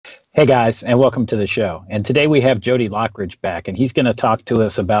Hey guys, and welcome to the show. And today we have Jody Lockridge back, and he's going to talk to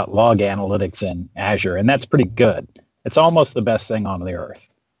us about log analytics in Azure, and that's pretty good. It's almost the best thing on the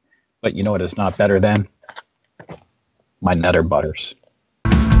earth. But you know what is not better than? My Nutter Butters.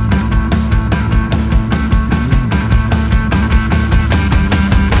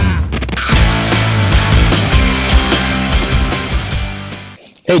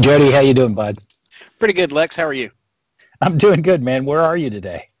 Hey Jody, how you doing, bud? Pretty good, Lex. How are you? I'm doing good, man. Where are you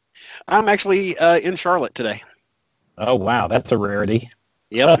today? I'm actually in Charlotte today. Oh, wow. That's a rarity.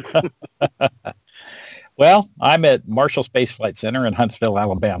 Yep. Well, I'm at Marshall Space Flight Center in Huntsville,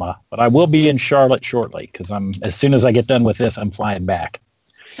 Alabama, but I will be in Charlotte shortly because as soon as I get done with this, I'm flying back.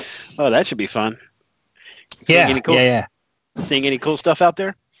 Oh, that should be fun. Yeah, yeah. Seeing any cool stuff out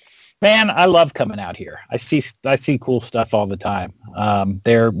there? Man, I love coming out here. I see cool stuff all the time.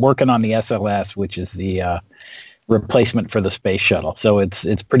 They're working on the SLS, which is the replacement for the space shuttle. So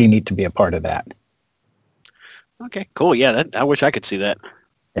it's pretty neat to be a part of that. Okay, cool. Yeah, I wish I could see that.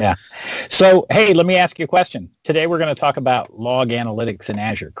 Yeah. So, hey, let me ask you a question. Today we're going to talk about log analytics in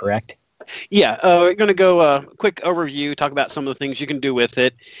Azure, correct? Yeah, we're going to go quick overview, talk about some of the things you can do with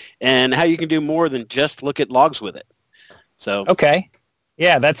it and how you can do more than just look at logs with it. So. Okay.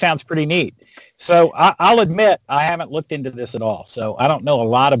 Yeah, that sounds pretty neat. So I'll admit I haven't looked into this at all, so I don't know a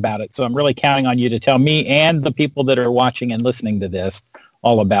lot about it. So I'm really counting on you to tell me and the people that are watching and listening to this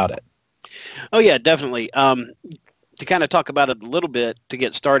all about it. Oh, yeah, definitely. To kind of talk about it a little bit to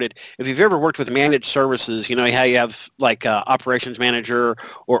get started, if you've ever worked with managed services, you know how you have like operations manager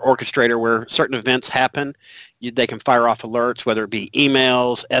or orchestrator where certain events happen. They can fire off alerts, whether it be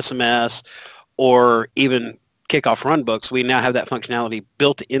emails, SMS, or even kickoff runbooks. We now have that functionality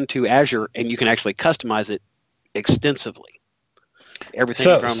built into Azure, and you can actually customize it extensively. Everything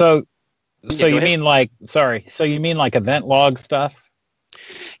So you mean like event log stuff?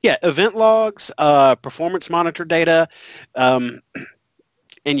 Yeah, event logs, performance monitor data, and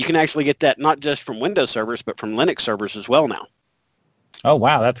you can actually get that not just from Windows servers, but from Linux servers as well now. Oh,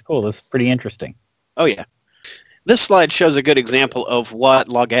 wow, that's cool. That's pretty interesting. Oh, yeah. This slide shows a good example of what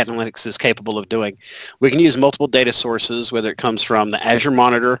Log Analytics is capable of doing. We can use multiple data sources, whether it comes from the Azure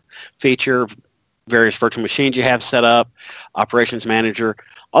Monitor feature, various virtual machines you have set up, Operations Manager,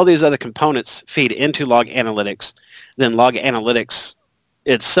 all these other components feed into Log Analytics. Then Log Analytics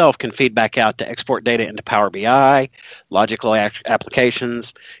itself can feed back out to export data into Power BI, logical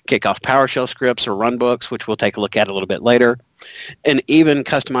applications, kick off PowerShell scripts or runbooks, which we'll take a look at a little bit later, and even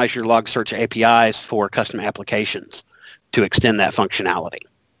customize your log search APIs for custom applications to extend that functionality.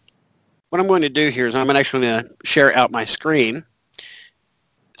 What I'm going to do here is I'm actually going to share out my screen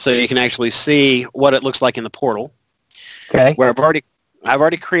so you can actually see what it looks like in the portal. Okay. Where I've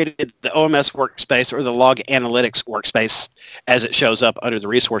already created the OMS workspace or the Log Analytics workspace as it shows up under the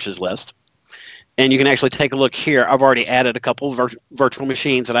resources list. And you can actually take a look here. I've already added a couple of virtual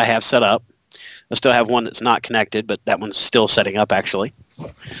machines that I have set up. I still have one that's not connected, but that one's still setting up actually.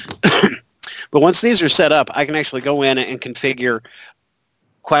 But once these are set up, I can actually go in and configure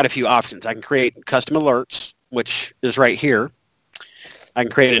quite a few options. I can create custom alerts, which is right here. I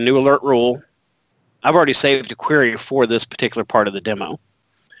can create a new alert rule. I've already saved a query for this particular part of the demo.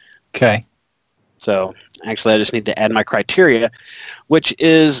 Okay. So actually I just need to add my criteria, which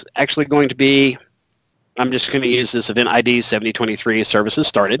is actually going to be, I'm just going to use this event ID 7023 services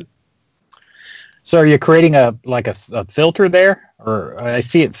started. So are you creating a filter there? Or I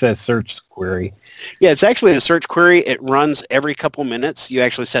see it says search query. Yeah, it's actually a search query. It runs every couple minutes. You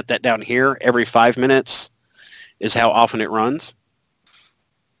actually set that down here. Every 5 minutes is how often it runs.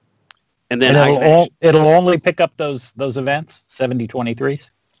 And then it'll only pick up those events,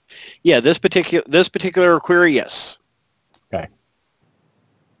 7023s? Yeah, this particular query, yes. Okay.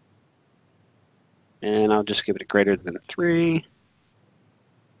 And I'll just give it a greater than 3.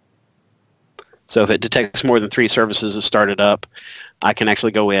 So if it detects more than 3 services have started up, I can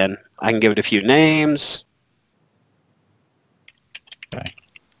actually go in. I can give it a few names. Okay.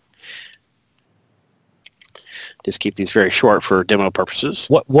 Just keep these very short for demo purposes.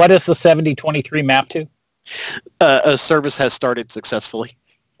 What is the 7023 map to? A service has started successfully.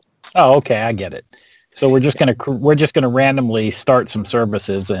 Oh, okay, I get it. So we're just gonna randomly start some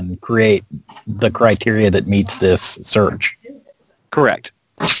services and create the criteria that meets this search. Correct.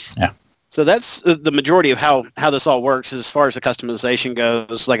 Yeah. So that's the majority of how this all works. As far as the customization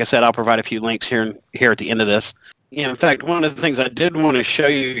goes, like I said, I'll provide a few links here at the end of this. Yeah, in fact, one of the things I did want to show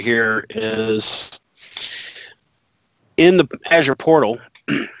you here is in the Azure portal,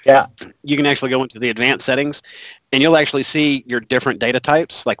 yeah, you can actually go into the advanced settings, and you'll actually see your different data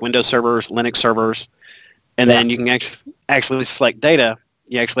types, like Windows servers, Linux servers, and then you can actually select data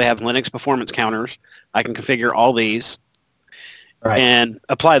you actually have Linux performance counters. I can configure all these and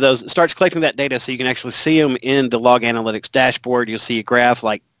apply those. It starts collecting that data so you can actually see them in the Log Analytics dashboard. You'll see a graph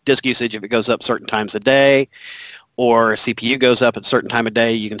like disk usage if it goes up certain times a day, or CPU goes up at a certain time of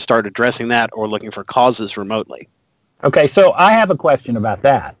day. You can start addressing that or looking for causes remotely. Okay, so I have a question about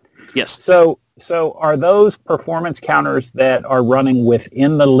that. Yes. So are those performance counters that are running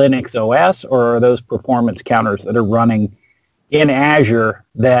within the Linux OS, or are those performance counters that are running in Azure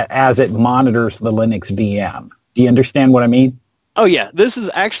that as it monitors the Linux VM? Do you understand what I mean? Oh, yeah. This is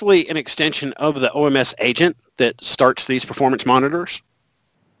actually an extension of the OMS agent that starts these performance monitors.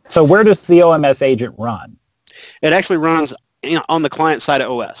 So where does the OMS agent run? It actually runs on the client side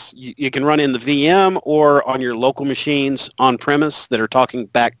of OS. You can run in the VM or on your local machines on-premise that are talking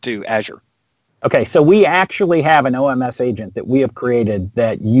back to Azure. Okay, so we actually have an OMS agent that we have created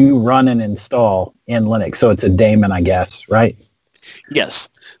that you run and install in Linux. So it's a daemon, I guess, right? Yes.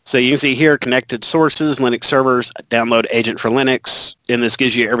 So you can see here, connected sources, Linux servers, download agent for Linux, and this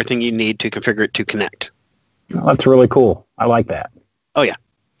gives you everything you need to configure it to connect. Well, that's really cool. I like that. Oh, yeah.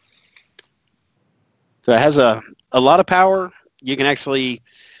 So it has a lot of power. You can actually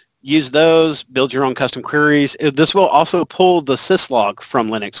use those, build your own custom queries. This will also pull the syslog from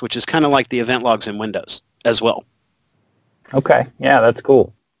Linux, which is kind of like the event logs in Windows as well. Okay, yeah, that's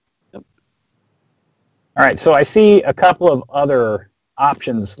cool. Yep. All right, so I see a couple of other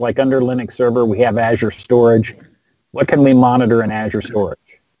options, like under Linux Server, we have Azure Storage. What can we monitor in Azure Storage?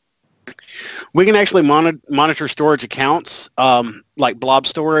 We can actually monitor storage accounts like blob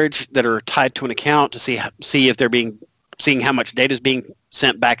storage that are tied to an account to see if they're seeing how much data is being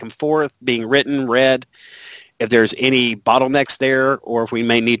sent back and forth, being written, read, if there's any bottlenecks there, or if we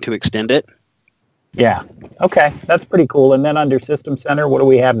may need to extend it. Yeah. Okay, that's pretty cool. And then under System Center, what do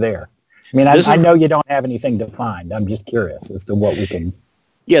we have there? I mean, I know you don't have anything defined. I'm just curious as to what we can...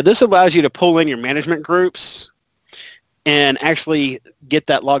 Yeah, this allows you to pull in your management groups and actually get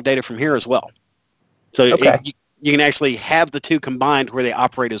that log data from here as well. So you can actually have the two combined where they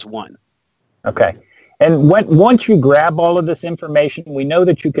operate as one. Okay. And once you grab all of this information, we know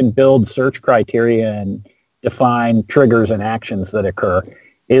that you can build search criteria and define triggers and actions that occur.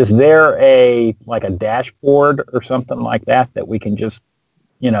 Is there a dashboard or something like that we can just,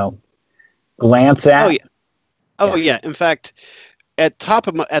 glance at? Oh, yeah. Oh, yeah. In fact, at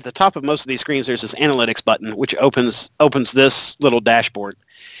the top of most of these screens, there's this analytics button, which opens this little dashboard.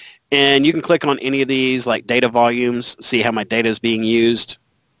 And you can click on any of these, like data volumes, see how my data is being used,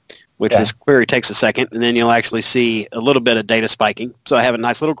 which this query takes a second, and then you'll actually see a little bit of data spiking. So I have a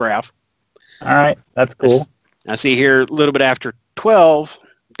nice little graph. All right, that's cool. I see here a little bit after 12,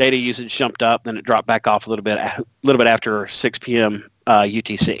 data usage jumped up, then it dropped back off a little bit after 6 p.m.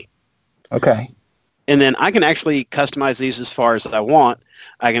 UTC. Okay. And then I can actually customize these as far as I want.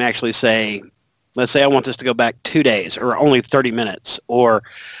 I can actually say, let's say I want this to go back 2 days or only 30 minutes, or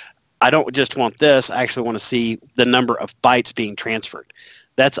I don't just want this. I actually want to see the number of bytes being transferred.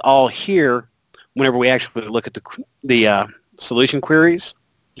 That's all here whenever we actually look at the solution queries.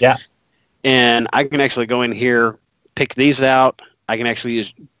 Yeah. And I can actually go in here, pick these out. I can actually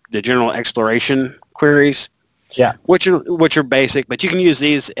use the general exploration queries. Yeah. Which are basic, but you can use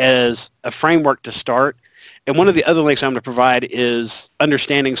these as a framework to start. And one of the other links I'm going to provide is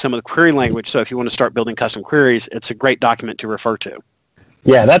understanding some of the query language. So if you want to start building custom queries, it's a great document to refer to.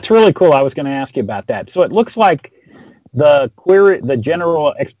 Yeah, that's really cool. I was going to ask you about that. So it looks like the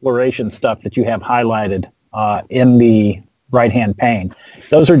general exploration stuff that you have highlighted in the right-hand pane,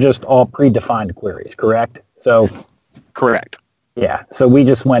 those are just all predefined queries, correct? So, correct. Yeah, so we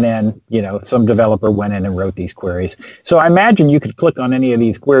just went in, some developer went in and wrote these queries. So I imagine you could click on any of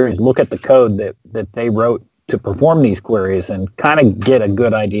these queries, look at the code that they wrote to perform these queries, and kind of get a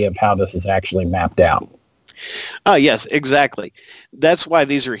good idea of how this is actually mapped out. Yes, exactly. That's why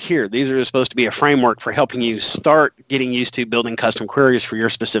these are here. These are supposed to be a framework for helping you start getting used to building custom queries for your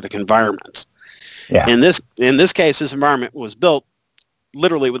specific environments. Yeah. In this case, this environment was built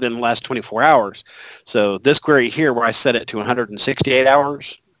literally within the last 24 hours. So this query here, where I set it to 168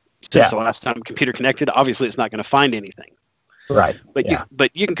 hours since the last time computer connected, obviously it's not going to find anything. Right. But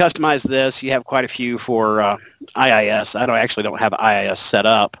you can customize this. You have quite a few for IIS. I actually don't have IIS set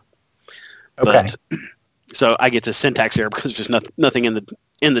up. Okay. So I get the syntax error because there's nothing in the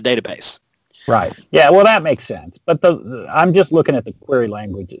database. Right. Yeah, well, that makes sense. But I'm just looking at the query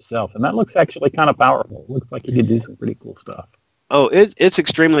language itself, and that looks actually kind of powerful. It looks like you could do some pretty cool stuff. Oh, it's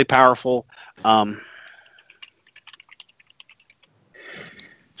extremely powerful. In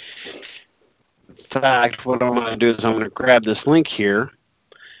fact, what I'm going to do is I'm going to grab this link here,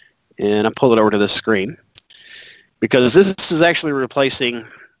 and I pull it over to this screen. because this is actually replacing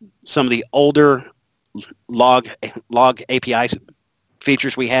some of the older log API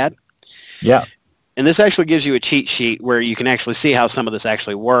features we had. Yeah. And this actually gives you a cheat sheet where you can actually see how some of this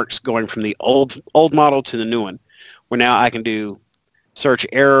actually works, going from the old model to the new one, where now I can do search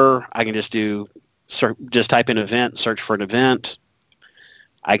error. I can just type in event, search for an event.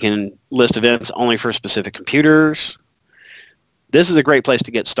 I can list events only for specific computers. This is a great place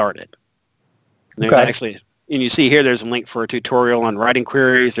to get started. And there's actually, and you see here, there's a link for a tutorial on writing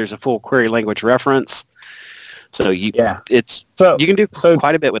queries. There's a full query language reference. So you can do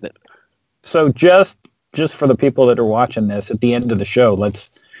quite a bit with it. So just for the people that are watching this, at the end of the show,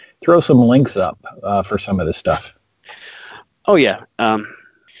 let's throw some links up for some of this stuff. Oh, yeah.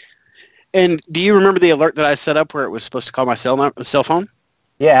 And do you remember the alert that I set up where it was supposed to call my cell phone?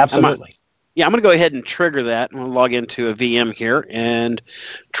 Yeah, absolutely. I'm going to go ahead and trigger that. I'm going to log into a VM here and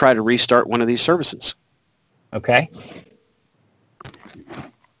try to restart one of these services. Okay.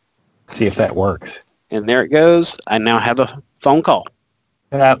 See if that works. And there it goes. I now have a phone call.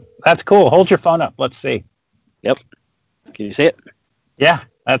 That's cool. Hold your phone up. Let's see. Yep. Can you see it? Yeah,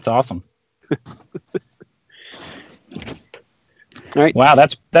 that's awesome. All right. Wow,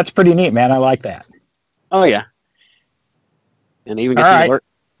 that's pretty neat, man. I like that. Oh, yeah. And even get the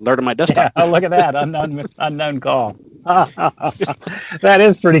alert on my desktop. Yeah, oh, look at that. Unknown call. That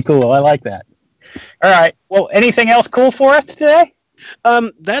is pretty cool. I like that. All right. Well, anything else cool for us today?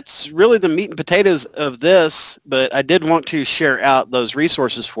 That's really the meat and potatoes of this, but I did want to share out those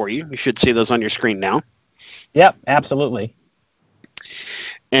resources for you. You should see those on your screen now. Yep, absolutely.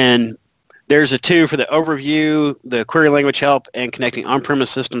 And there's a 2 for the overview, the query language help, and connecting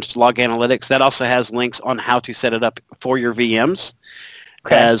on-premise systems to log analytics. That also has links on how to set it up for your VMs,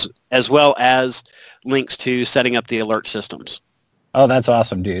 as well as links to setting up the alert systems. Oh, that's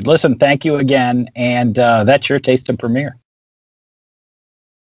awesome, dude. Listen, thank you again, and that's your Taste of Premiere.